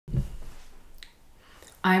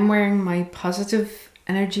I'm wearing my positive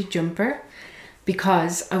energy jumper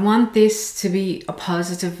because I want this to be a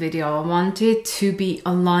positive video. I want it to be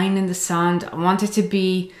a line in the sand. I want it to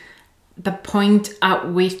be the point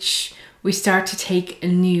at which we start to take a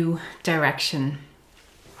new direction.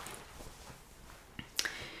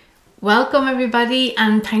 Welcome everybody,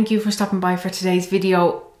 and thank you for stopping by for today's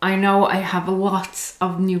video. I know I have lots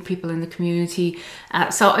of new people in the community,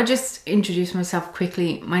 so I'll just introduce myself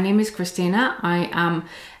quickly. My name is Christina. I am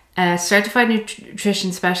a certified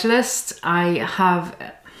nutrition specialist. I have,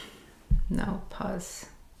 don't pause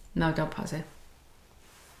it.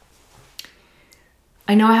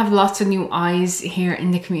 I know I have lots of new eyes here in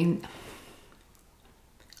the community.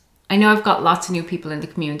 I know I've got lots of new people in the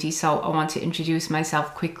community, so I want to introduce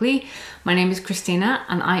myself quickly. My name is Christina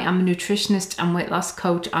and I am a nutritionist and weight loss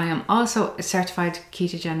coach. I am also a certified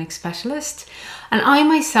ketogenic specialist. And I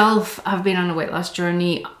myself have been on a weight loss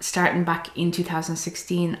journey starting back in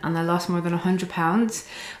 2016, and I lost more than 100 pounds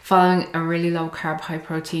following a really low carb, high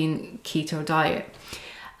protein keto diet.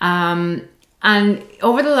 And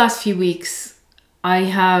over the last few weeks, I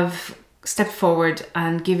have stepped forward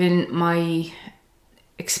and given my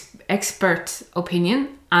expert opinion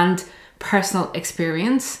and personal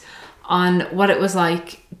experience on what it was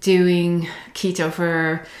like doing keto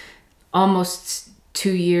for almost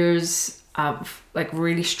 2 years of like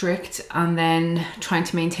really strict, and then trying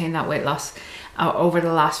to maintain that weight loss over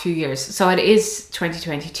the last few years. So it is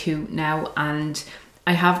 2022 now, and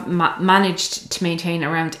I have managed to maintain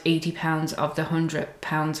around 80 pounds of the 100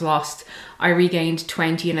 pounds lost. I regained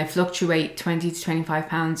 20, and I fluctuate 20 to 25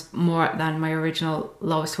 pounds more than my original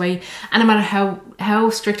lowest weight. And no matter how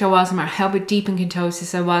strict I was, no matter how deep in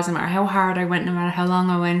ketosis I was, no matter how hard I went, no matter how long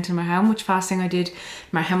I went, no matter how much fasting I did, no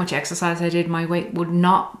matter how much exercise I did, my weight would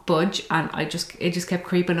not budge, and it just kept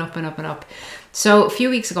creeping up and up and up. So a few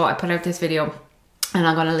weeks ago I put out this video, and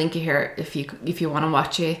I'm gonna link it here if you want to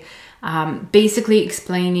watch it. Basically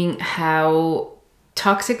explaining how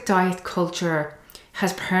toxic diet culture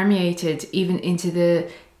has permeated even into the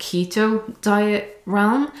keto diet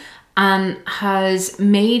realm, and has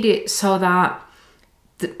made it so that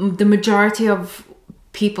the majority of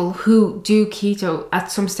people who do keto at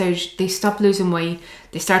some stage, they stop losing weight,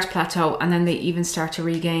 they start to plateau, and then they even start to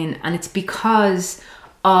regain. And it's because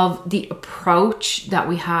of the approach that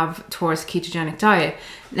we have towards ketogenic diet.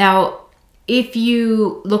 Now, if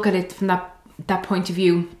you look at it from that point of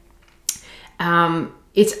view,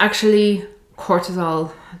 it's actually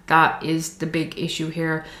cortisol that is the big issue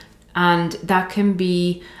here, and that can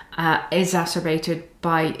be exacerbated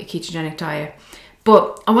by a ketogenic diet.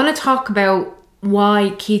 But I want to talk about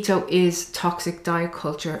why keto is toxic diet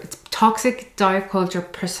culture. It's toxic diet culture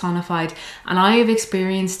personified, and I have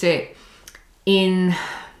experienced it in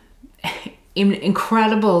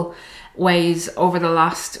incredible ways over the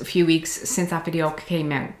last few weeks since that video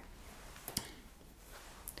came out.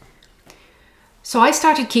 So I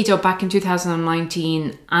started keto back in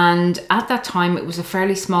 2019, and at that time it was a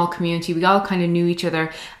fairly small community. We all kind of knew each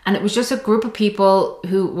other, and it was just a group of people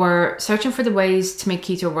who were searching for the ways to make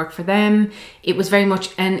keto work for them. It was very much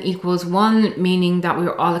N=1, meaning that we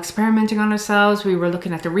were all experimenting on ourselves. We were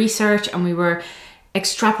looking at the research, and we were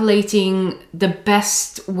extrapolating the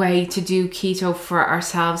best way to do keto for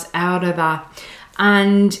ourselves out of that.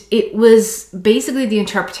 And it was basically the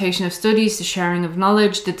interpretation of studies, the sharing of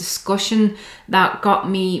knowledge, the discussion that got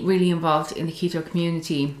me really involved in the keto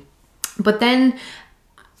community. But then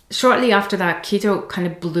shortly after that, keto kind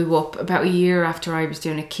of blew up. About a year after I was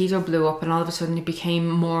doing it, keto blew up, and all of a sudden it became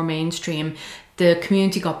more mainstream. The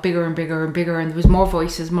community got bigger and bigger and bigger, and there was more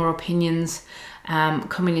voices, more opinions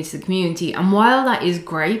coming into the community. And while that is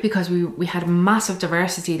great, because we had a massive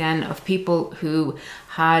diversity then of people who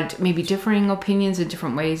had maybe differing opinions and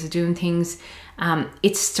different ways of doing things,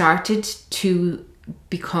 it started to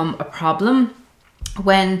become a problem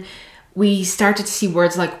when we started to see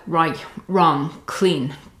words like right, wrong,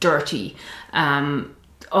 clean, dirty,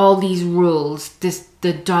 all these rules,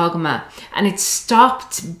 the dogma. And it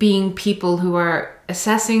stopped being people who are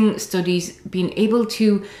assessing studies, being able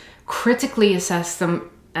to critically assess them,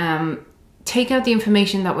 take out the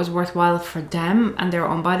information that was worthwhile for them and their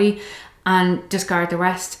own body, and discard the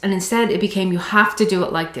rest. And instead it became, you have to do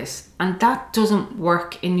it like this. And that doesn't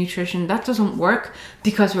work in nutrition. That doesn't work,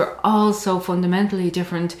 because we're all so fundamentally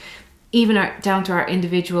different. Even down to our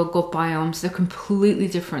individual gut biomes, they're completely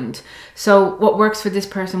different. So what works for this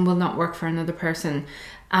person will not work for another person.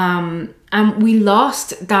 And we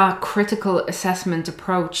lost that critical assessment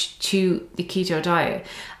approach to the keto diet.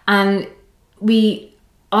 And we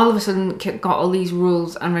all of a sudden got all these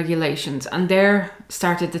rules and regulations, and there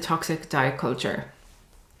started the toxic diet culture.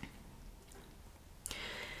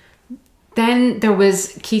 then there was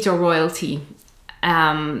keto royalty.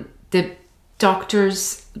 The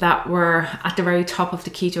doctors that were at the very top of the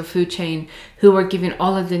keto food chain, who were giving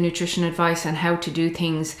all of the nutrition advice on how to do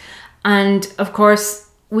things. And of course,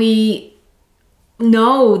 we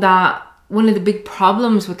know that one of the big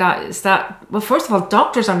problems with that is that, well, first of all,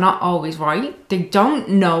 doctors are not always right. They don't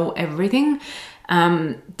know everything.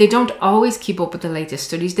 They don't always keep up with the latest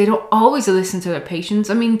studies. They don't always listen to their patients.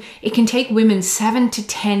 I mean, it can take women 7 to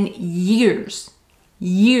 10 years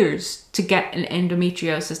to get an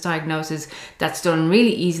endometriosis diagnosis that's done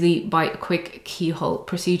really easily by a quick keyhole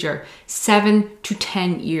procedure. 7 to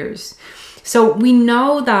 10 years. So we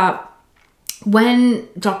know that when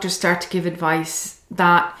doctors start to give advice,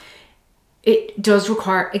 that it does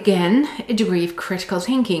require, again, a degree of critical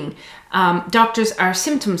thinking. Doctors are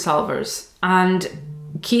symptom solvers, and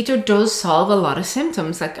keto does solve a lot of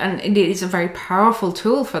symptoms, and it is a very powerful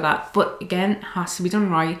tool for that. But again, it has to be done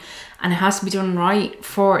right, and it has to be done right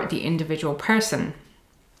for the individual person.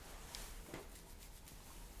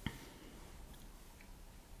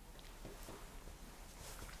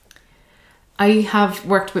 I have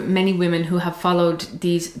worked with many women who have followed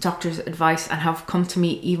these doctors' advice and have come to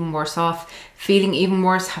me even worse off, feeling even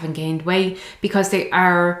worse, having gained weight, because they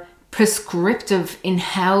are prescriptive in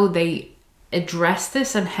how they address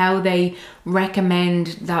this and how they recommend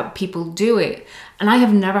that people do it. And I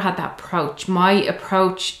have never had that approach. My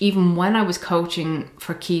approach, even when I was coaching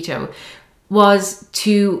for keto, was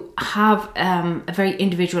to have a very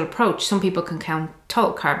individual approach. Some people can count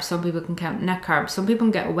total carbs, some people can count net carbs, some people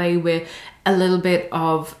can get away with a little bit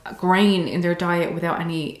of grain in their diet without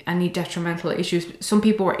any detrimental issues. Some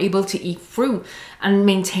people were able to eat fruit and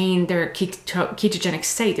maintain their ketogenic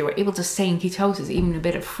state. They were able to stay in ketosis, even a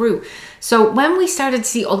bit of fruit. So when we started to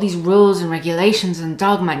see all these rules and regulations and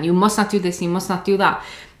dogma, and you must not do this, you must not do that,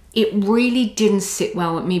 it really didn't sit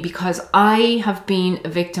well with me, because I have been a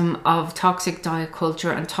victim of toxic diet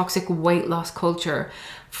culture and toxic weight loss culture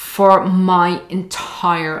for my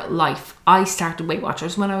entire life. I started Weight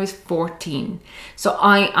Watchers when I was 14. So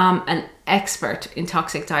I am an expert in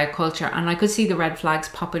toxic diet culture, and I could see the red flags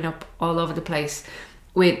popping up all over the place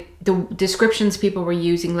with the descriptions people were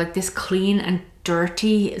using, like this clean and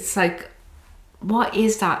dirty. It's like, what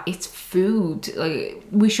is that? It's food. Like,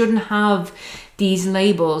 we shouldn't have these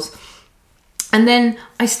labels. And then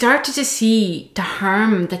I started to see the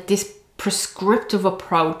harm that this prescriptive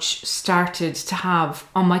approach started to have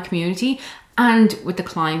on my community and with the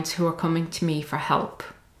clients who are coming to me for help.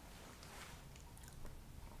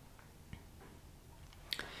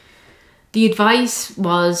 The advice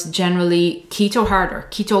was generally keto harder,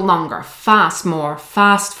 keto longer, fast more,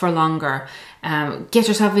 fast for longer. Get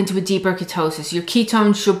yourself into a deeper ketosis. Your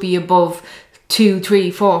ketones should be above 2,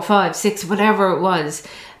 3, 4, 5, 6, whatever it was.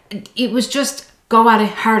 It was just go at it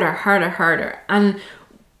harder, harder, harder. And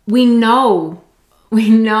we know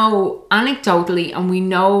anecdotally, and we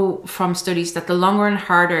know from studies, that the longer and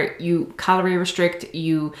harder you calorie restrict,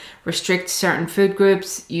 you restrict certain food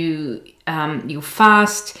groups, you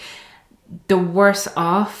fast, the worse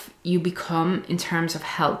off you become in terms of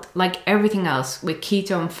health. Like everything else with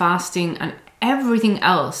keto and fasting and everything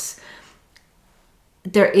else,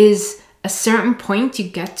 there is a certain point you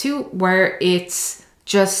get to where it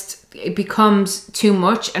becomes too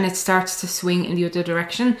much and it starts to swing in the other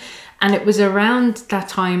direction. And it was around that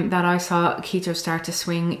time that I saw keto start to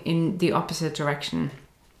swing in the opposite direction.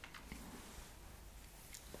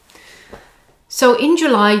 So in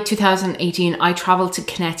July 2018, I traveled to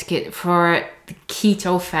Connecticut for the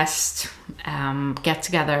Keto Fest get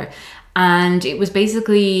together. And it was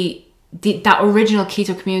basically that original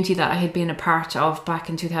keto community that I had been a part of back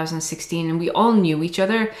in 2016. And we all knew each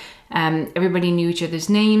other. Everybody knew each other's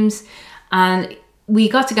names. And we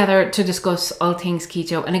got together to discuss all things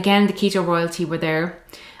keto. And again, the keto royalty were there.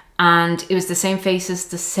 And it was the same faces,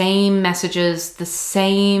 the same messages, the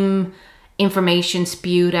same information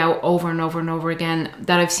spewed out over and over and over again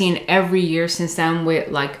that I've seen every year since then, with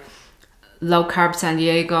like Low Carb San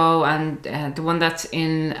Diego and the one that's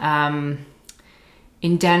in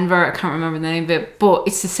Denver. I can't remember the name of it, but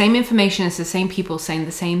it's the same information. It's the same people saying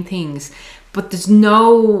the same things, but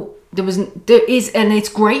there is, and it's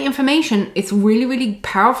great information. It's really, really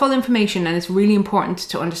powerful information, and it's really important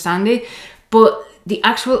to understand it. But the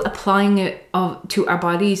actual applying it to our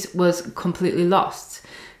bodies was completely lost.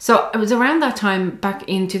 So it was around that time back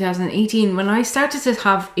in 2018 when I started to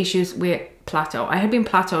have issues with plateau. I had been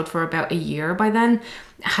plateaued for about a year by then.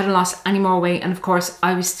 I hadn't lost any more weight. And of course,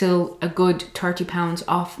 I was still a good 30 pounds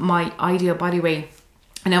off my ideal body weight.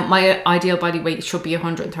 And now my ideal body weight should be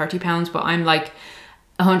 130 pounds, but I'm like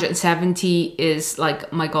 170 is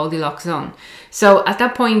like my Goldilocks zone. So at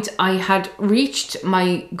that point, I had reached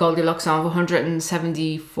my Goldilocks zone of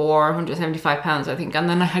 174, 175 pounds, I think. And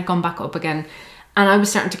then I had gone back up again, and I was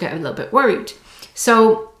starting to get a little bit worried.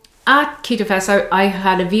 So at Keto Fest, I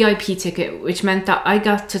had a VIP ticket, which meant that I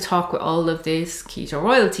got to talk with all of this keto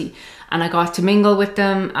royalty, and I got to mingle with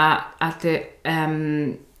them at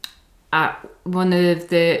one of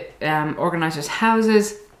the organizers'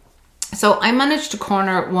 houses. So I managed to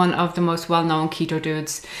corner one of the most well-known keto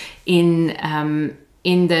dudes in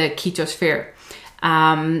the keto sphere.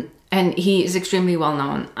 And he is extremely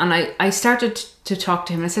well-known. And I started to talk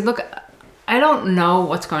to him, and I said, look, I don't know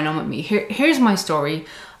what's going on with me. Here's my story.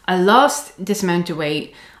 I lost this amount of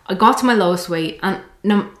weight. I got to my lowest weight. And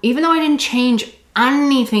even though I didn't change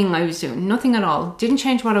anything I was doing, nothing at all, didn't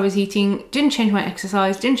change what I was eating, didn't change my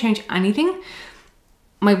exercise, didn't change anything,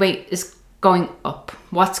 my weight is going up.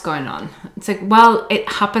 What's going on? It's like, well, it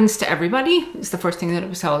happens to everybody. It's the first thing that I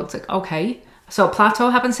was told. It's like, okay, so a plateau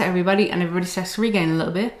happens to everybody and everybody starts to regain a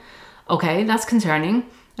little bit. Okay, that's concerning.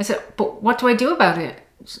 I said, but what do I do about it?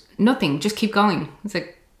 Nothing, just keep going. It's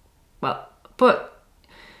like, well, but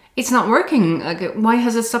it's not working. Like, why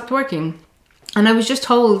has it stopped working? And I was just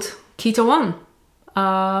told Keto 1.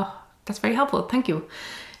 That's very helpful, thank you.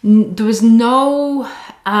 There was no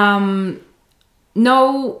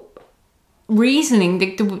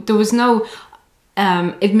reasoning. There was no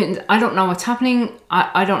admitting, I don't know what's happening.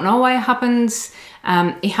 I don't know why it happens.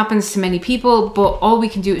 It happens to many people, but all we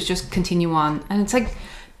can do is just continue on. And it's like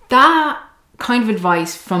that kind of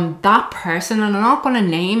advice from that person, and I'm not going to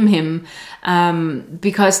name him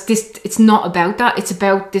because it's not about that. It's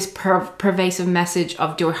about this pervasive message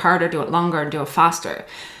of do it harder, do it longer, do it faster.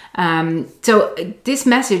 So this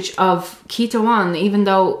message of Keto 1, even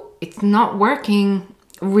though it's not working,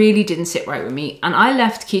 really didn't sit right with me. And I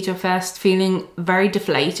left Keto Fest feeling very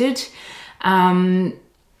deflated. I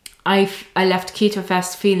left Keto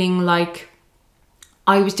Fest feeling like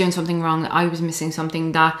I was doing something wrong, I was missing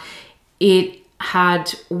something, that it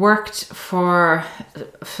had worked for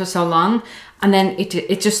so long, and then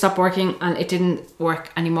it just stopped working and it didn't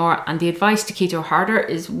work anymore. And the advice to keto harder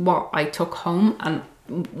is what I took home and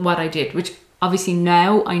what I did, which obviously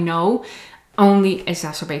now I know only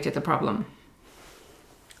exacerbated the problem.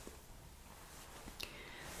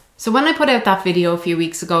 So when I put out that video a few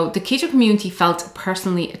weeks ago, the keto community felt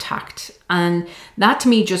personally attacked. And that to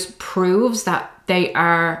me just proves that they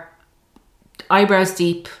are eyebrows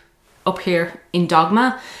deep up here in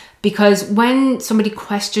dogma. Because when somebody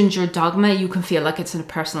questions your dogma, you can feel like it's a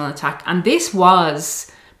personal attack. And this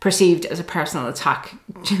was perceived as a personal attack,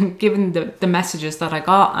 given the messages that I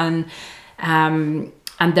got and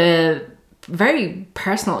the very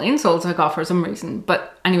personal insults I got for some reason.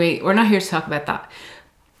 But anyway, we're not here to talk about that.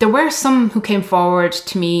 There were some who came forward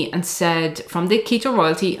to me and said, from the keto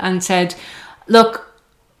royalty, and said, look,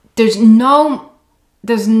 there's no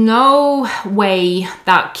way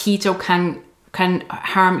that keto can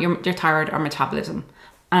harm your thyroid or metabolism.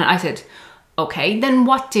 And I said, okay, then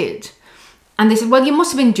what did? And they said, well, you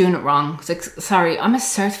must have been doing it wrong. It's like, sorry, I'm a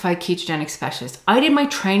certified ketogenic specialist. I did my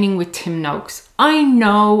training with Tim Noakes. I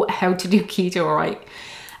know how to do keto right.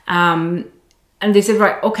 And they said,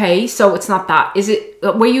 right, okay, so it's not that. Is it,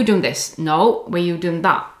 were you doing this? No. Were you doing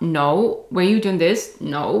that? No. Were you doing this?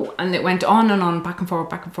 No. And it went on and on, back and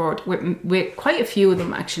forward with quite a few of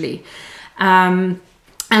them actually. And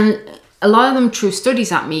a lot of them threw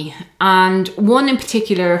studies at me. And one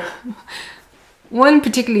particularly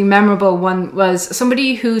memorable one was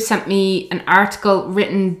somebody who sent me an article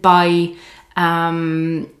written by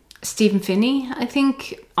Stephen Finney, I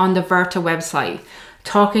think, on the Verta website,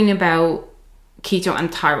 talking about keto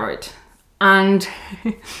and thyroid. And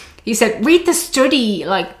he said, read the study,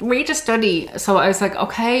 So I was like,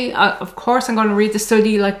 okay, of course I'm going to read the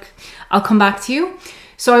study, like I'll come back to you.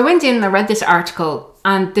 So I went in and I read this article,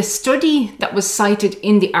 and the study that was cited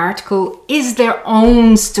in the article is their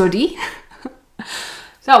own study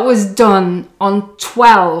that was done on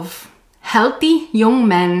 12 healthy young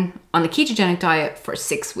men on a ketogenic diet for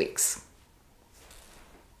 6 weeks.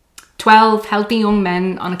 12 healthy young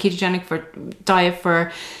men on a ketogenic diet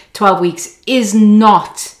for 12 weeks is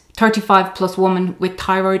not 35 plus woman with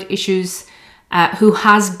thyroid issues who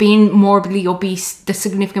has been morbidly obese the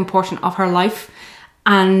significant portion of her life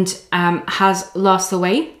and has lost the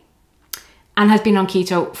weight and has been on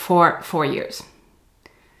keto for 4 years.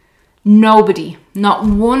 Nobody, not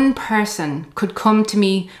one person could come to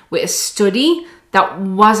me with a study that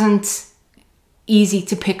wasn't easy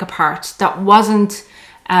to pick apart, that wasn't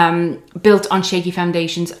built on shaky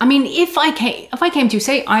foundations. I mean, if I came to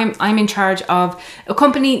say I'm in charge of a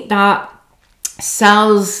company that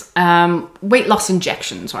sells weight loss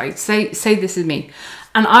injections, right? Say this is me.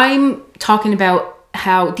 And I'm talking about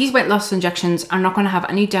how these weight loss injections are not going to have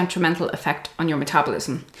any detrimental effect on your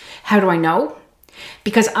metabolism. How do I know?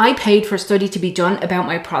 Because I paid for a study to be done about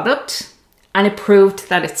my product and it proved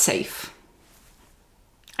that it's safe.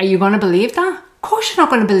 Are you going to believe that? Of course you're not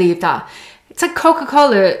going to believe that. It's like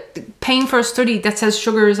Coca-Cola paying for a study that says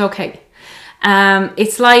sugar is okay.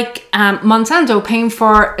 It's like Monsanto paying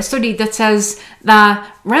for a study that says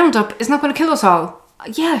that Roundup is not going to kill us all.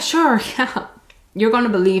 Yeah, sure, yeah. You're going to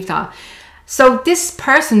believe that. So this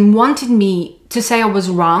person wanted me to say I was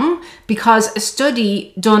wrong because a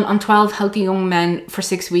study done on 12 healthy young men for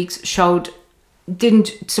 6 weeks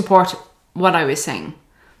didn't support what I was saying.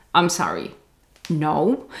 I'm sorry.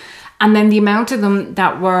 No. And then the amount of them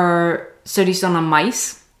that were studies done on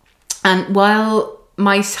mice, and while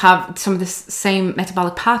mice have some of the same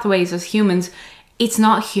metabolic pathways as humans, it's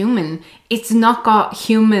not human. It's not got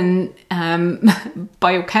human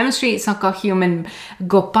biochemistry. It's not got human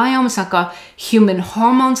gut biome. It's not got human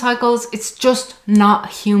hormone cycles. It's just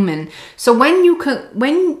not human. So when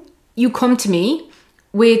you come to me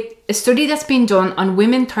with a study that's been done on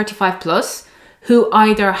women 35 plus who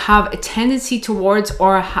either have a tendency towards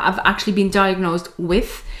or have actually been diagnosed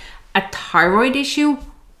with a thyroid issue,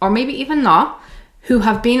 or maybe even not, who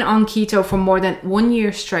have been on keto for more than 1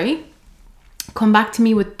 year straight, come back to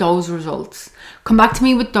me with those results. Come back to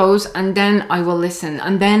me with those, and then I will listen.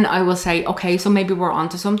 And then I will say, okay, so maybe we're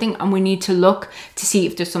onto something and we need to look to see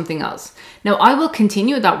if there's something else. Now, I will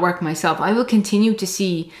continue that work myself. I will continue to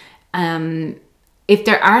see if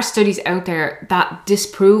there are studies out there that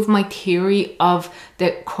disprove my theory of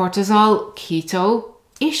the cortisol keto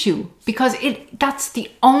issue, because that's the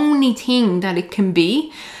only thing that it can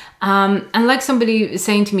be. And like somebody was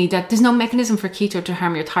saying to me that there's no mechanism for keto to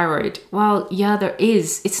harm your thyroid. Well, yeah, there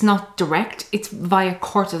is. It's not direct. It's via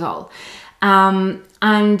cortisol.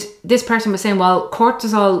 And this person was saying, well,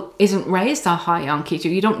 cortisol isn't raised that high on keto.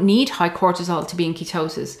 You don't need high cortisol to be in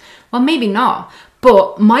ketosis. Well, maybe not.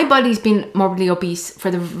 But my body's been morbidly obese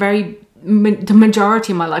for the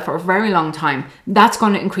majority of my life for a very long time. That's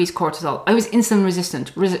going to increase cortisol. I was insulin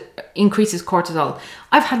resistant, increases cortisol.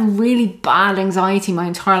 I've had really bad anxiety my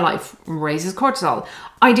entire life, raises cortisol.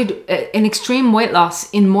 I did an extreme weight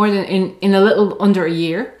loss in a little under a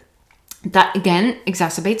year. That again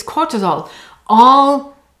exacerbates cortisol.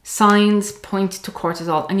 All signs point to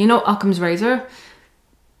cortisol. And you know Occam's razor,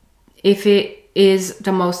 if it is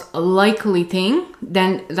the most likely thing,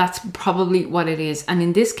 then that's probably what it is. And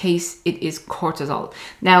in this case, it is cortisol.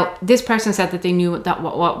 Now, this person said that they knew that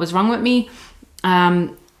what was wrong with me.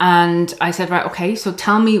 And I said, right, okay, so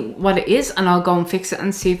tell me what it is and I'll go and fix it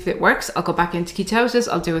and see if it works. I'll go back into ketosis.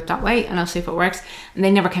 I'll do it that way and I'll see if it works. And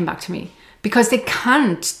they never came back to me because they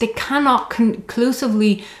cannot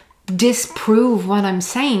conclusively disprove what I'm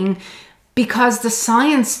saying, because the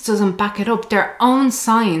science doesn't back it up. Their own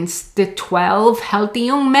science, the 12 healthy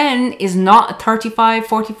young men is not a 35,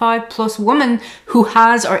 45 plus woman who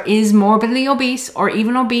has or is morbidly obese or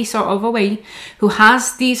even obese or overweight, who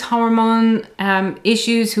has these hormone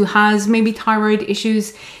issues, who has maybe thyroid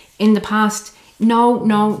issues in the past. No.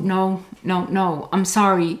 I'm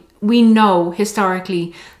sorry. We know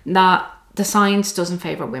historically that the science doesn't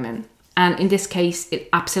favor women. And in this case, it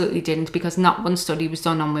absolutely didn't, because not one study was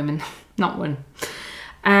done on women. Not one.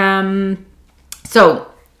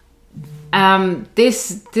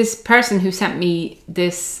 This person who sent me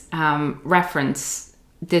this reference,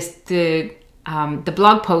 the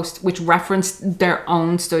blog post which referenced their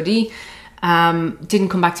own study, didn't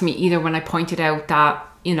come back to me either when I pointed out that,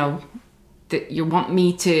 you know, that you want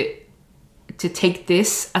me to take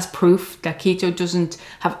this as proof that keto doesn't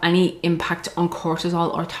have any impact on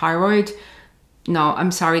cortisol or thyroid. No,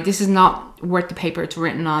 I'm sorry. This is not worth the paper it's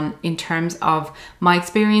written on in terms of my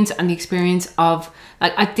experience and the experience of,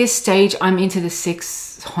 like, at this stage, I'm into the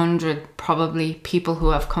 600 probably people who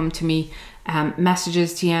have come to me,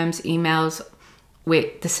 messages, DMs, emails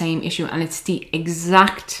with the same issue. And it's the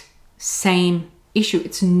exact same issue.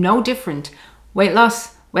 It's no different. Weight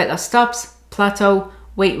loss stops, plateau,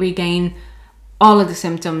 weight regain, all of the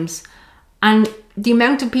symptoms. And the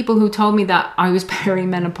amount of people who told me that I was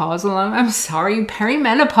perimenopausal, I'm sorry,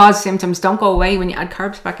 perimenopause symptoms don't go away when you add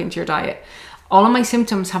carbs back into your diet. All of my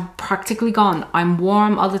symptoms have practically gone. I'm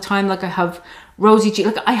warm all the time, like I have rosy cheeks,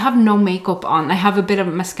 like I have no makeup on. I have a bit of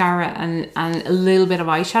mascara and a little bit of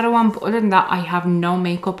eyeshadow on, but other than that, I have no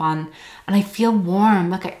makeup on. And I feel warm,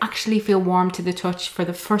 like I actually feel warm to the touch for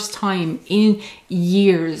the first time in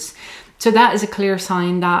years. So that is a clear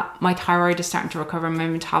sign that my thyroid is starting to recover, my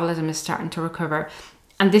metabolism is starting to recover.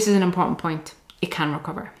 And this is an important point. It can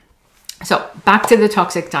recover. So back to the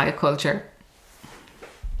toxic diet culture.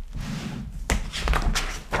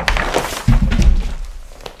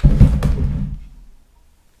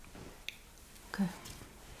 Okay.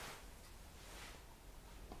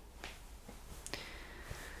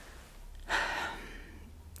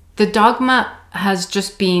 The Dogma has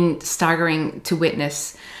just been staggering to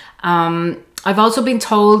witness. I've also been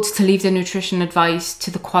told to leave the nutrition advice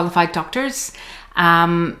to the qualified doctors,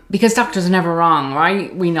 because doctors are never wrong,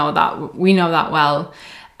 right? We know that. We know that well.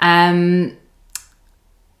 I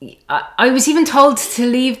was even told to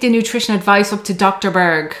leave the nutrition advice up to Dr.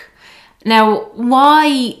 Berg. Now,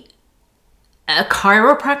 why a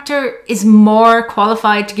chiropractor is more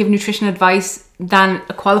qualified to give nutrition advice than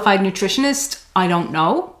a qualified nutritionist, I don't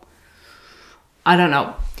know. I don't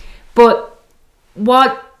know. But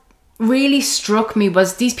what really struck me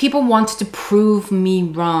was these people wanted to prove me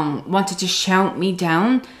wrong, wanted to shout me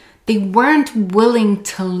down. They weren't willing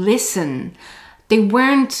to listen. They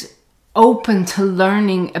weren't open to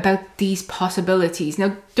learning about these possibilities.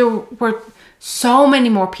 Now, there were so many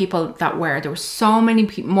more people that were. There were so many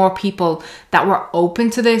more people that were open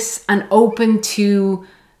to this and open to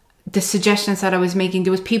the suggestions that I was making.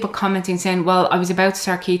 There was people commenting saying, well, I was about to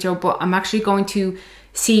start keto, but I'm actually going to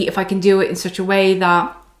see if I can do it in such a way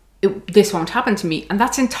that this won't happen to me. And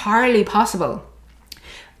that's entirely possible.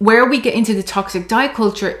 Where we get into the toxic diet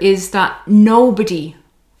culture is that nobody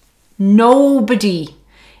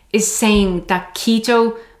is saying that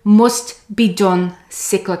keto must be done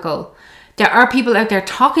cyclical. There are people out there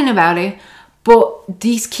talking about it, but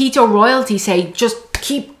these keto royalties say just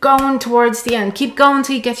keep going towards the end, keep going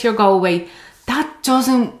till you get to your goal weight. That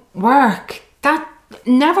doesn't work. That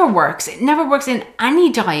never works. It never works in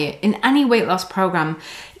any diet, in any weight loss program.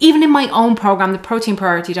 Even in my own program, the protein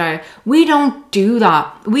priority diet, we don't do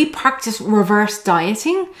that. We practice reverse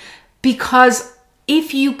dieting, because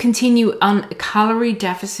if you continue on a calorie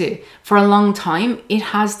deficit for a long time, it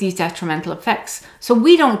has these detrimental effects. So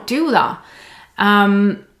we don't do that.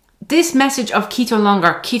 This message of keto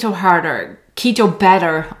longer, keto harder, keto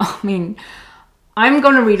better. I mean, I'm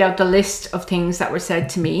going to read out the list of things that were said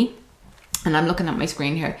to me. And I'm looking at my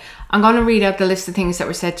screen here. I'm going to read out the list of things that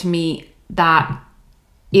were said to me that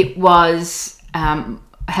it was,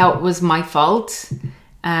 how it was my fault.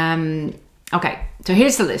 Okay, so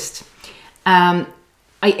here's the list.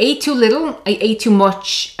 I ate too little, I ate too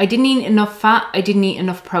much, I didn't eat enough fat, I didn't eat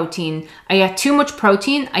enough protein. I ate too much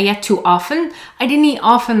protein, I ate too often, I didn't eat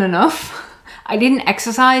often enough. I didn't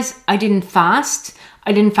exercise, I didn't fast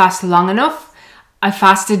long enough. I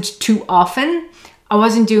fasted too often. I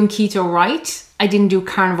wasn't doing keto right. I didn't do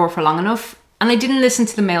carnivore for long enough. And I didn't listen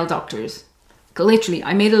to the male doctors. Literally,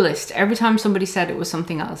 I made a list. Every time somebody said it was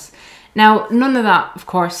something else. Now, none of that, of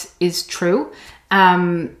course, is true.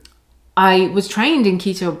 I was trained in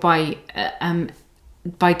keto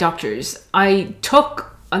by doctors. I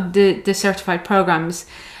took the certified programs.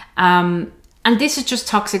 And this is just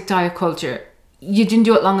toxic diet culture. You didn't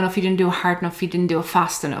do it long enough. You didn't do it hard enough. You didn't do it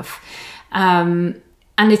fast enough.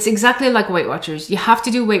 And it's exactly like Weight Watchers. You have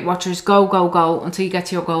to do Weight Watchers, go until you get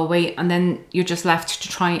to your goal weight, and then you're just left to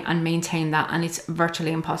try and maintain that, and it's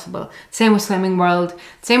virtually impossible. Same with Slimming World,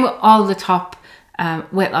 same with all the top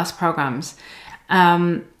weight loss programs.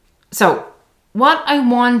 So what I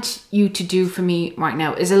want you to do for me right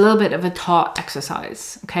now is a little bit of a thought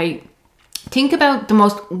exercise, okay? Think about the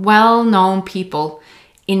most well-known people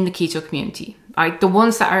in the keto community, right? The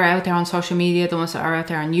ones that are out there on social media, the ones that are out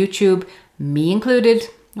there on YouTube, me included.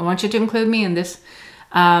 I want you to include me in this.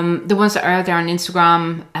 The ones that are out there on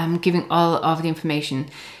Instagram, giving all of the information.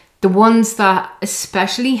 The ones that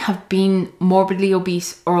especially have been morbidly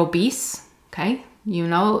obese or obese, okay? You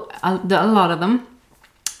know, a lot of them.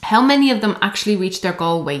 How many of them actually reach their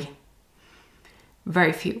goal weight?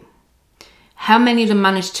 Very few. How many of them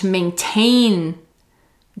manage to maintain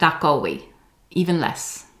that goal weight? Even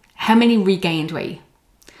less. How many regained weight?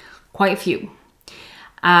 Quite a few.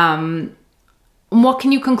 And what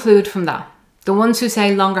can you conclude from that? The ones who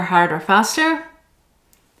say longer, harder, faster,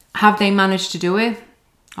 have they managed to do it?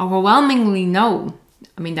 Overwhelmingly, no.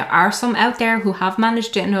 I mean, there are some out there who have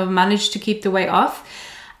managed it and who have managed to keep the weight off.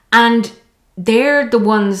 And they're the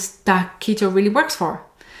ones that keto really works for.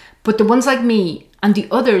 But the ones like me and the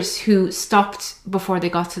others who stopped before they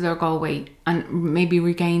got to their goal weight and maybe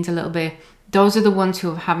regained a little bit, those are the ones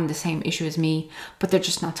who are having the same issue as me, but they're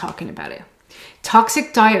just not talking about it.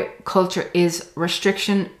 Toxic diet culture is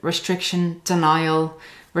restriction, denial,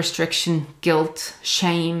 restriction, guilt,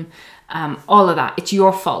 shame, all of that. It's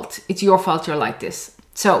your fault. It's your fault you're like this.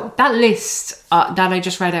 So that list that I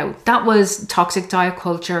just read out, that was toxic diet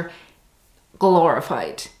culture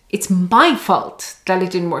glorified. It's my fault that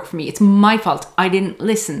it didn't work for me. It's my fault. I didn't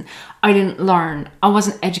listen. I didn't learn. I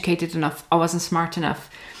wasn't educated enough. I wasn't smart enough.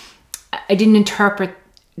 I didn't interpret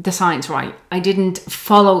the science right. I didn't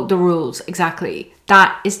follow the rules exactly.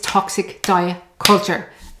 That is toxic diet culture.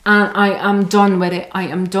 And I am done with it. I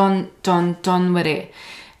am done with it.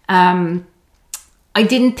 I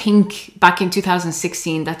didn't think back in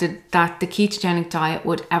 2016 that the ketogenic diet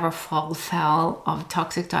would ever fall foul of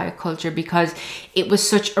toxic diet culture, because it was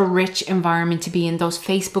such a rich environment to be in. Those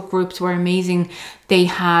Facebook groups were amazing. They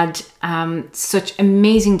had such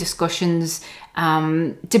amazing discussions,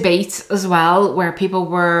 debates as well, where people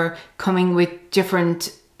were coming with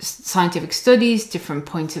different scientific studies, different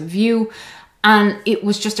points of view. And it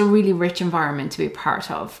was just a really rich environment to be a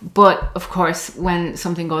part of. But of course, when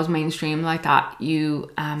something goes mainstream like that,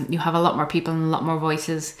 you have a lot more people and a lot more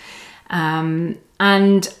voices. And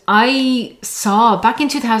I saw back in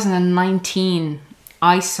 2019,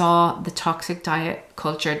 I saw the toxic diet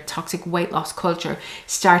culture, toxic weight loss culture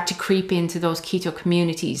start to creep into those keto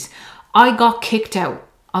communities. I got kicked out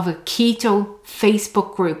of a keto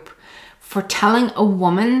Facebook group for telling a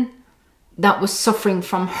woman that was suffering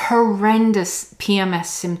from horrendous PMS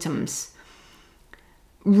symptoms,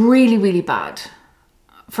 really, really bad,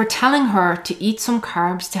 for telling her to eat some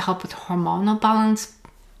carbs to help with hormonal balance.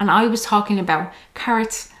 And I was talking about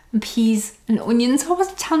carrots and peas and onions. I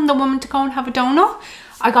wasn't telling the woman to go and have a donut.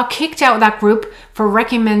 I got kicked out of that group for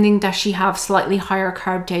recommending that she have slightly higher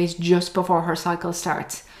carb days just before her cycle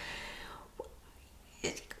starts.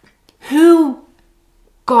 Who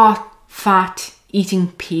got fat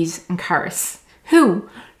eating peas and carrots? Who?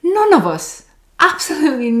 None of us.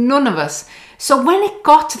 Absolutely none of us. So when it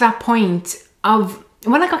got to that point of,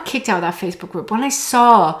 when I got kicked out of that Facebook group, when I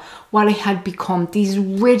saw what I had become, these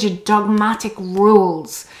rigid dogmatic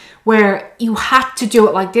rules where you had to do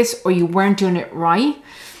it like this or you weren't doing it right,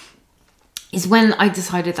 is when I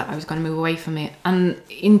decided that I was going to move away from it. And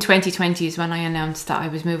in 2020 is when I announced that I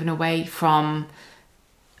was moving away from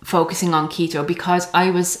focusing on keto, because I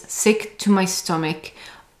was sick to my stomach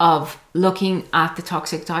of looking at the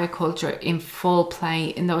toxic diet culture in full play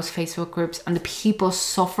in those Facebook groups, and the people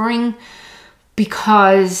suffering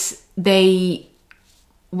because they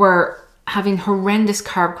were having horrendous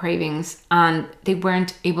carb cravings and they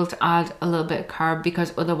weren't able to add a little bit of carb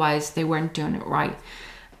because otherwise they weren't doing it right.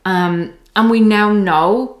 And we now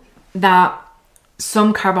know that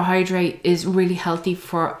some carbohydrate is really healthy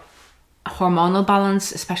for hormonal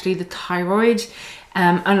balance, especially the thyroid.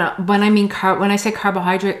 And when I say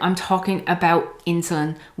carbohydrate, I'm talking about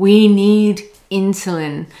insulin. We need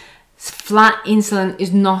insulin. Flat insulin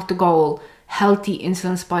is not the goal. Healthy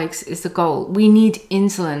insulin spikes is the goal. We need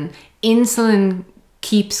insulin. Insulin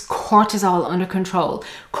keeps cortisol under control.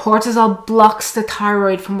 Cortisol blocks the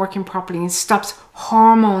thyroid from working properly and stops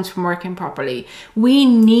hormones from working properly. We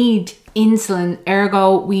need insulin,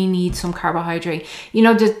 ergo we need some carbohydrate. You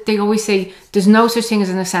know, they always say there's no such thing as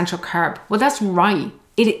an essential carb. Well, that's right.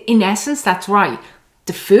 In essence, that's right.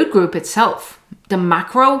 The food group itself, the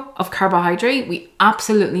macro of carbohydrate, we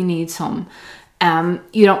absolutely need some.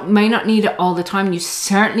 You may not need it all the time. You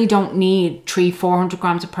certainly don't need 400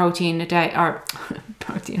 grams of protein a day, or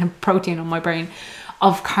protein on my brain,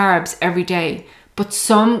 of carbs every day. But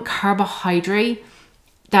some carbohydrate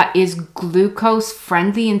that is glucose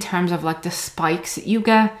friendly in terms of like the spikes that you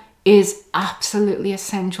get is absolutely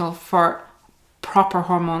essential for proper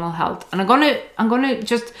hormonal health. And I'm gonna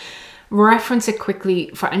just reference it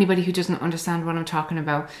quickly for anybody who doesn't understand what I'm talking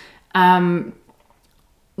about.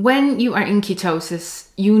 When you are in ketosis,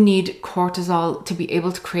 you need cortisol to be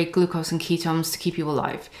able to create glucose and ketones to keep you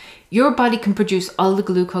alive. Your body can produce all the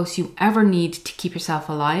glucose you ever need to keep yourself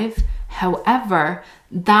alive. However,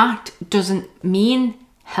 that doesn't mean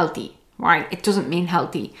healthy, right? It doesn't mean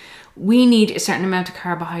healthy. We need a certain amount of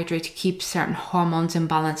carbohydrate to keep certain hormones in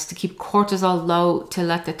balance, to keep cortisol low, to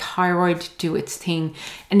let the thyroid do its thing.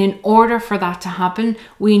 And in order for that to happen,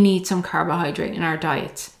 we need some carbohydrate in our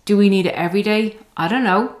diets. Do we need it every day? I don't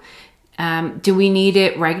know. Do we need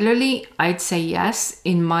it regularly? I'd say yes.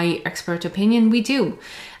 In my expert opinion, we do.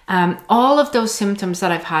 All of those symptoms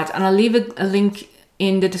that I've had, and I'll leave a link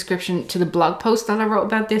in the description to the blog post that I wrote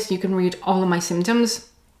about this. You can read all of my symptoms,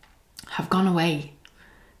 have gone away.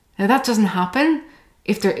 Now that doesn't happen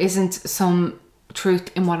if there isn't some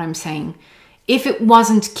truth in what I'm saying. If it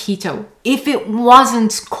wasn't keto, if it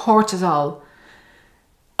wasn't cortisol,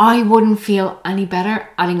 I wouldn't feel any better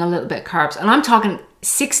adding a little bit of carbs. And I'm talking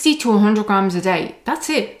 60 to 100 grams a day. That's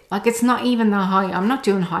it. Like, it's not even that high. I'm not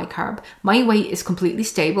doing high carb. My weight is completely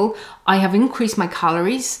stable. I have increased my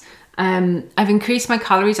calories I've increased my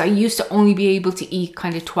calories. I used to only be able to eat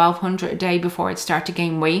kind of 1200 a day before I'd start to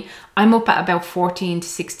gain weight. I'm up at about 14 to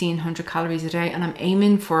 1600 calories a day, and I'm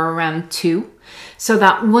aiming for around 2, so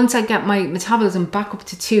that once I get my metabolism back up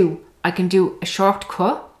to 2, I can do a short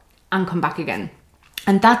cut and come back again.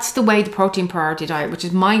 And that's the way the protein priority diet, which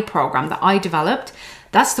is my program that I developed,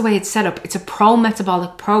 that's the way it's set up. It's a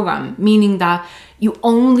pro-metabolic program, meaning that you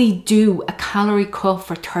only do a calorie cut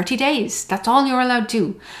for 30 days. That's all you're allowed to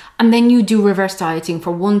do. And then you do reverse dieting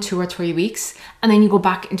for 1, 2, or 3 weeks, and then you go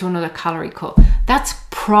back into another calorie cut. That's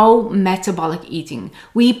pro-metabolic eating.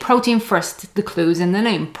 We eat protein first. The clue's in the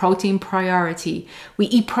name, protein priority. We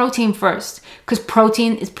eat protein first because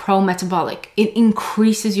protein is pro-metabolic. It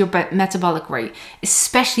increases your metabolic rate,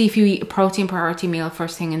 especially if you eat a protein priority meal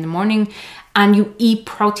first thing in the morning and you eat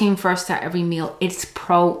protein first at every meal. It's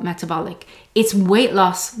pro-metabolic. It's weight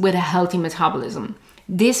loss with a healthy metabolism.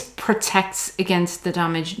 This protects against the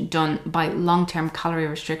damage done by long-term calorie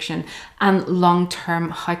restriction and long-term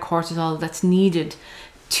high cortisol that's needed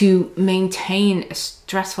to maintain a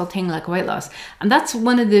stressful thing like weight loss. And that's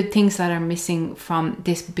one of the things that are missing from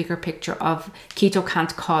this bigger picture of keto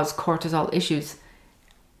can't cause cortisol issues.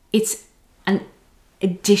 It's an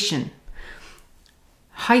addition.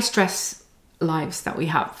 High stress lives that we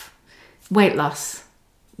have, weight loss,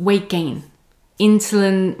 weight gain,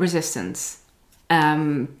 insulin resistance,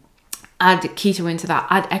 add keto into that,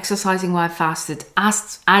 add exercising while fasted,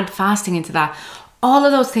 add fasting into that, all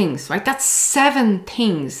of those things, right? That's 7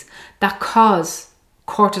 things that cause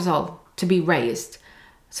cortisol to be raised.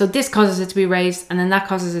 So this causes it to be raised, and then that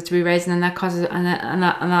causes it to be raised, and then that causes it, and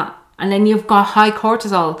that, and then you've got high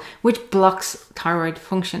cortisol, which blocks thyroid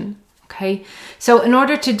function. Okay, so in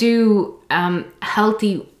order to do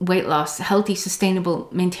healthy weight loss, healthy, sustainable,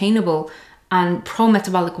 maintainable, and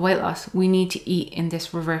pro-metabolic weight loss, we need to eat in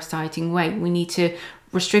this reverse dieting way. We need to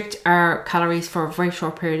restrict our calories for a very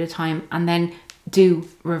short period of time and then do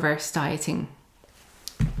reverse dieting.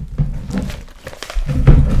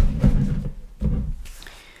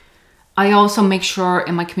 I also make sure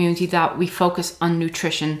in my community that we focus on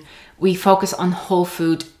nutrition, we focus on whole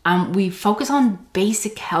food, and we focus on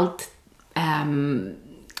basic health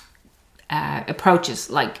approaches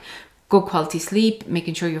like good quality sleep,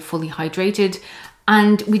 making sure you're fully hydrated.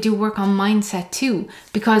 And we do work on mindset too,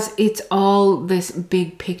 because it's all this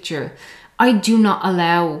big picture. I do not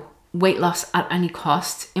allow weight loss at any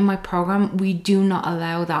cost in my program. We do not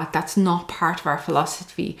allow that. That's not part of our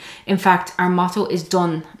philosophy. In fact, our motto is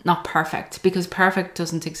done, not perfect, because perfect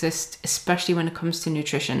doesn't exist, especially when it comes to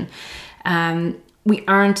nutrition. We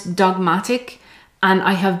aren't dogmatic. And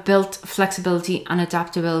I have built flexibility and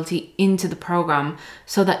adaptability into the program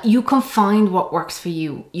so that you can find what works for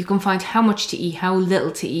you. You can find how much to eat, how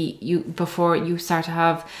little to eat before you start to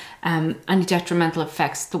have any detrimental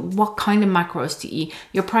effects, what kind of macros to eat.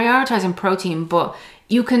 You're prioritizing protein, but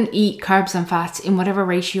you can eat carbs and fats in whatever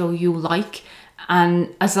ratio you like.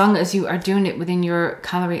 And as long as you are doing it within your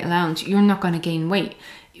calorie allowance, you're not going to gain weight.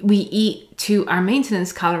 We eat to our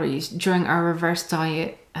maintenance calories during our reverse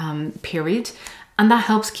diet period. And that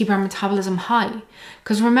helps keep our metabolism high.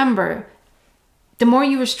 Because remember, the more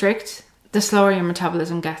you restrict, the slower your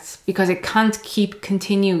metabolism gets, because it can't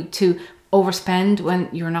continue to overspend when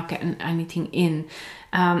you're not getting anything in.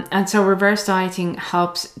 And so reverse dieting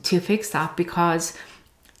helps to fix that, because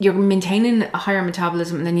you're maintaining a higher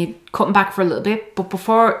metabolism and then you're cutting back for a little bit. But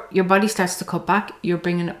before your body starts to cut back, you're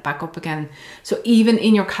bringing it back up again. So even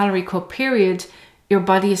in your calorie cut period, your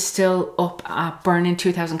body is still up at burning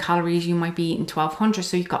 2,000 calories. You might be eating 1,200.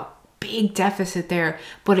 So you've got big deficit there,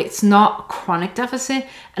 but it's not a chronic deficit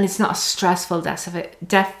and it's not a stressful deficit.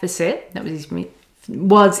 That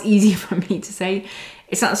was easy for me to say.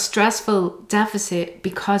 It's not a stressful deficit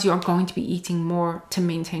because you're going to be eating more to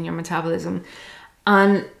maintain your metabolism.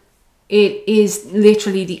 And it is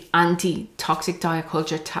literally the anti-toxic diet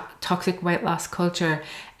culture, toxic weight loss culture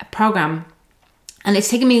program. And it's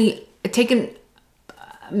taken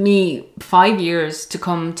me 5 years to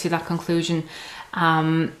come to that conclusion.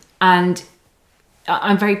 And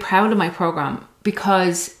I'm very proud of my program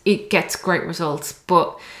because it gets great results.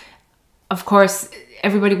 But of course,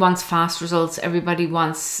 everybody wants fast results. Everybody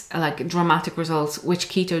wants like dramatic results, which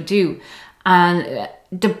keto do. And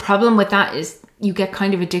the problem with that is you get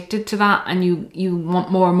kind of addicted to that, and you want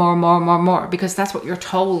more, because that's what you're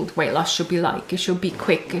told weight loss should be like. It should be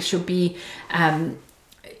quick. It should be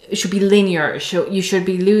linear. You should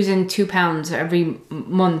be losing 2 pounds every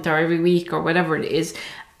month or every week or whatever it is.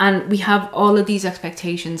 And we have all of these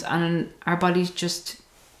expectations, and our bodies just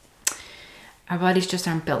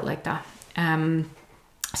aren't built like that.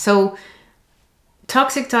 So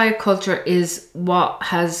toxic diet culture is what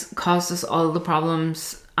has caused us all the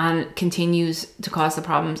problems and continues to cause the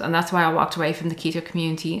problems. And that's why I walked away from the keto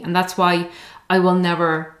community. And that's why I will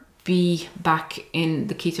never be back in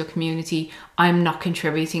the keto community. I'm not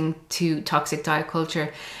contributing to toxic diet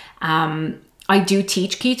culture. I do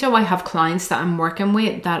teach keto. I have clients that I'm working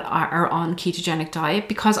with that are on ketogenic diet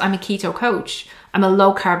because I'm a keto coach. I'm a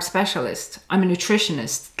low carb specialist. I'm a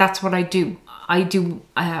nutritionist. That's what I do. I do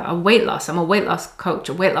a weight loss. I'm a weight loss coach,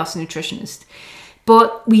 a weight loss nutritionist.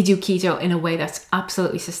 But we do keto in a way that's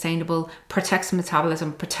absolutely sustainable, protects the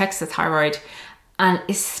metabolism, protects the thyroid, and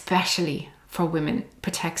especially for women,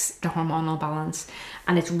 protects the hormonal balance.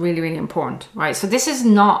 And it's really, really important, right? So this is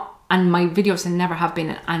not, and my videos never have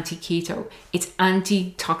been an anti-keto. It's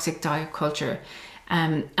anti-toxic diet culture.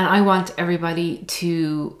 And I want everybody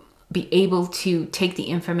to be able to take the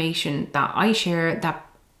information that I share, that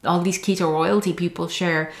all these keto royalty people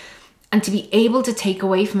share, and to be able to take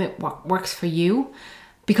away from it what works for you,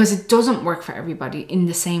 because it doesn't work for everybody in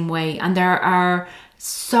the same way. And there are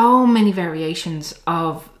so many variations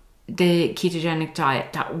of the ketogenic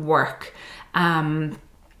diet that work.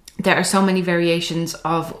 There are so many variations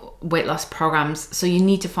of weight loss programs. So you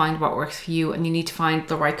need to find what works for you, and you need to find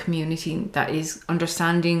the right community that is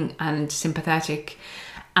understanding and sympathetic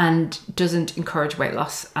and doesn't encourage weight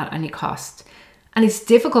loss at any cost. And it's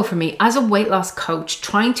difficult for me as a weight loss coach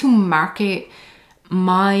trying to market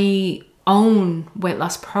my own weight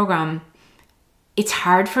loss program. It's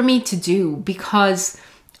hard for me to do because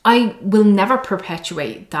I will never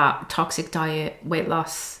perpetuate that toxic diet weight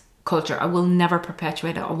loss culture. I will never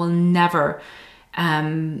perpetuate it. I will never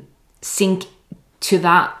sink to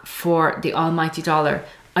that for the almighty dollar.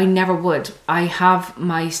 I never would. I have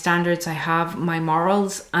my standards, I have my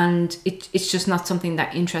morals, and it's just not something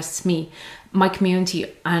that interests me. My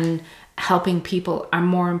community and helping people are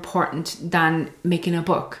more important than making a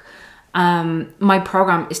book. My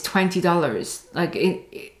program is $20.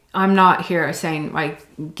 Like I'm not here saying, right,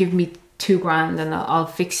 give me $2,000 and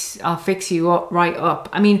I'll fix you up, right up.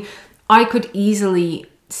 I mean, I could easily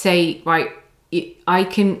say, right, I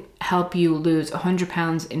can help you lose 100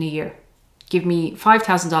 pounds in a year. Give me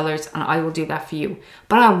 $5,000 and I will do that for you.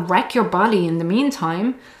 But I'll wreck your body in the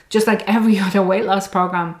meantime, just like every other weight loss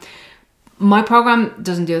program. My program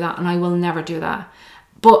doesn't do that, and I will never do that.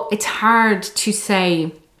 But it's hard to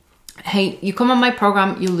say, hey, you come on my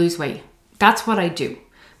program, you'll lose weight. That's what I do.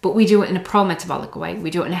 But we do it in a pro-metabolic way. We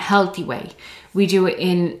do it in a healthy way. We do it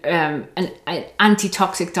in an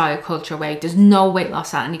anti-toxic diet culture way. There's no weight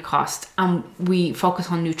loss at any cost. And we focus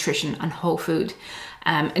on nutrition and whole food.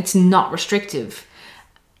 It's not restrictive.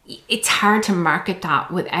 It's hard to market that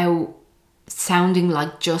without sounding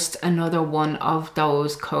like just another one of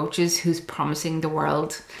those coaches who's promising the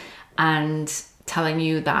world and telling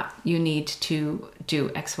you that you need to do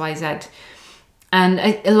XYZ. And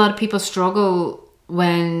a lot of people struggle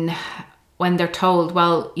when they're told,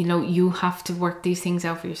 well, you know, you have to work these things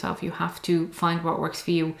out for yourself. You have to find what works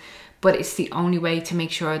for you. But it's the only way to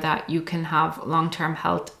make sure that you can have long-term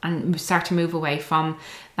health and start to move away from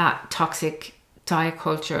that toxic diet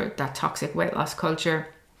culture, that toxic weight loss culture.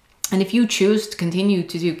 And if you choose to continue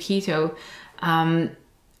to do keto,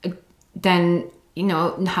 then, you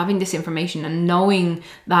know, having this information and knowing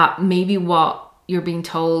that maybe what you're being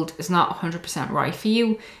told is not 100% right for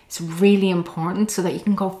you, it's really important so that you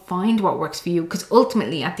can go find what works for you. Because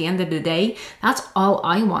ultimately, at the end of the day, that's all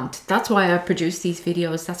I want. That's why I produce these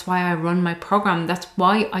videos. That's why I run my program. That's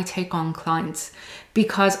why I take on clients,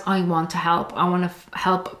 because I want to help. I want to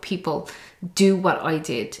help people do what I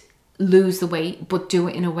did, lose the weight, but do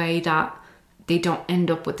it in a way that they don't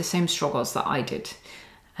end up with the same struggles that I did.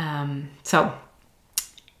 So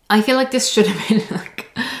I feel like this should have been like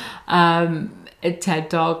a TED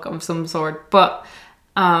talk of some sort, but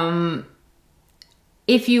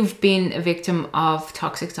if you've been a victim of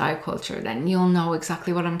toxic diet culture, then you'll know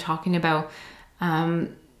exactly what I'm talking about.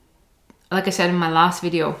 Like I said in my last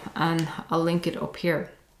video, and I'll link it up here,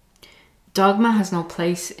 dogma has no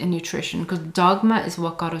place in nutrition, because dogma is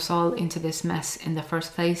what got us all into this mess in the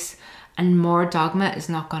first place, and more dogma is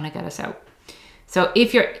not going to get us out. So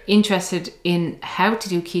if you're interested in how to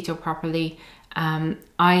do keto properly,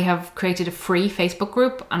 I have created a free Facebook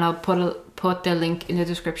group, and I'll put the link in the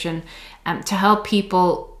description, to help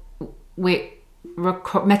people with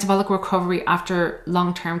metabolic recovery after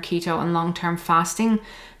long-term keto and long-term fasting,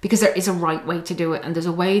 because there is a right way to do it, and there's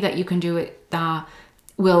a way that you can do it that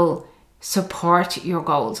will support your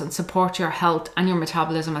goals and support your health and your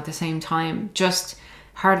metabolism at the same time. Just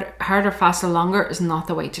harder, faster, longer is not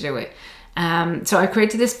the way to do it. So I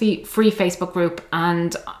created this free Facebook group,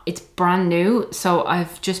 and it's brand new. So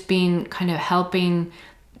I've just been kind of helping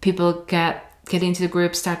people get into the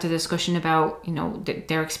group, start the discussion about, you know,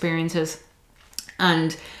 their experiences.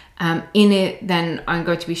 And in it, then I'm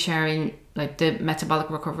going to be sharing like the metabolic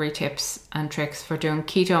recovery tips and tricks for doing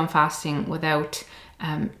keto and fasting without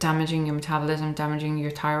damaging your metabolism, damaging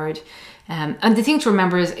your thyroid. And the thing to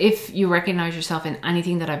remember is, if you recognize yourself in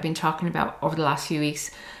anything that I've been talking about over the last few weeks,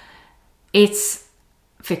 it's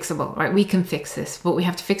fixable, right? We can fix this, but we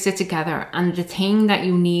have to fix it together. And the thing that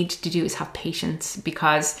you need to do is have patience,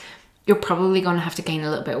 because you're probably going to have to gain a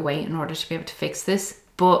little bit of weight in order to be able to fix this.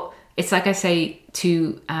 But it's like I say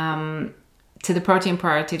to the protein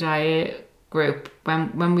priority diet group,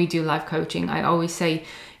 when we do live coaching, I always say,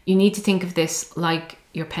 you need to think of this like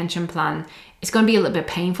your pension plan. It's going to be a little bit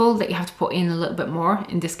painful that you have to put in a little bit more,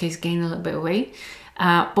 in this case, gain a little bit of weight.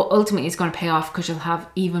 But ultimately it's going to pay off, because you'll have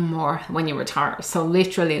even more when you retire. So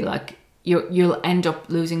literally, like, you'll end up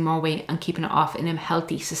losing more weight and keeping it off in a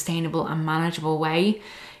healthy, sustainable and manageable way,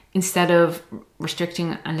 instead of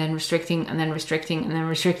restricting and then restricting and then restricting and then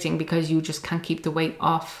restricting, because you just can't keep the weight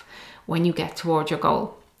off when you get towards your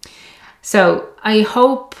goal. So I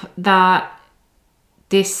hope that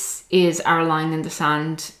this is our line in the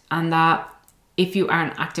sand, and that if you are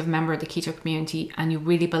an active member of the keto community and you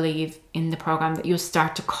really believe in the program, that you'll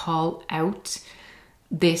start to call out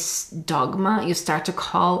this dogma, you start to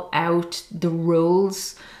call out the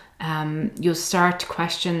rules, you'll start to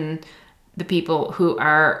question the people who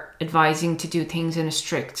are advising to do things in a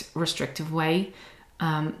strict, restrictive way,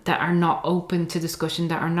 that are not open to discussion,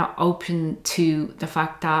 that are not open to the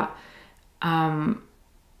fact that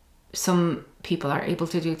some people are able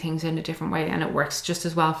to do things in a different way and it works just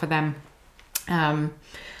as well for them.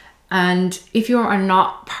 And if you are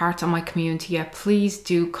not part of my community yet, please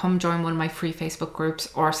do come join one of my free Facebook groups,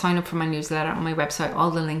 or sign up for my newsletter on my website.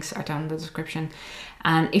 All the links are down in the description.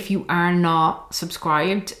 And if you are not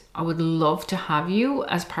subscribed, I would love to have you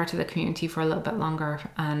as part of the community for a little bit longer.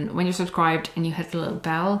 And when you're subscribed and you hit the little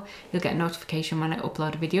bell, you'll get a notification when I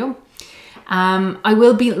upload a video. I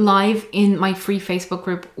will be live in my free Facebook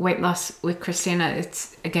group, Weight Loss with Christina.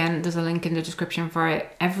 It's, again, there's a link in the description for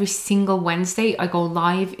it. Every single Wednesday, I go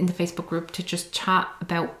live in the Facebook group to just chat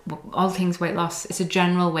about all things weight loss. It's a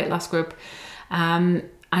general weight loss group. And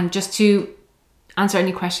just to answer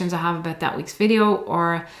any questions I have about that week's video,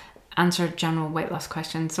 or answer general weight loss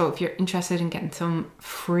questions. So if you're interested in getting some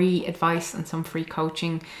free advice and some free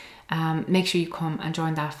coaching, make sure you come and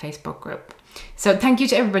join that Facebook group. So thank you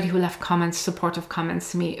to everybody who left comments, supportive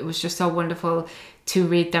comments to me. It was just so wonderful to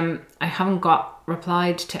read them. I haven't got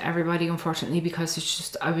replied to everybody, unfortunately,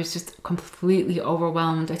 because I was just completely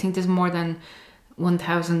overwhelmed. I think there's more than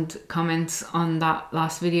 1,000 comments on that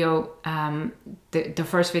last video, the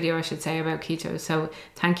first video, I should say, about keto. So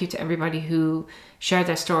thank you to everybody who shared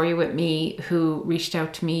their story with me, who reached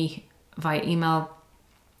out to me via email,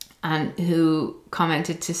 and who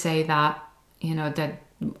commented to say that, you know, that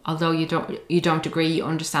although you don't agree, you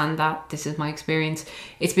understand that this is my experience.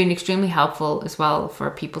 It's been extremely helpful as well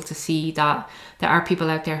for people to see that there are people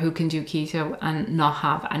out there who can do keto and not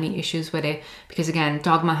have any issues with it. Because again,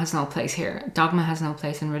 dogma has no place here. Dogma has no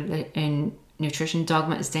place in nutrition.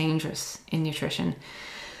 Dogma is dangerous in nutrition.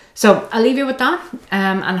 So I'll leave you with that,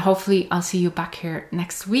 and hopefully I'll see you back here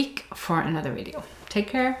next week for another video. Take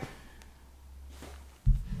care.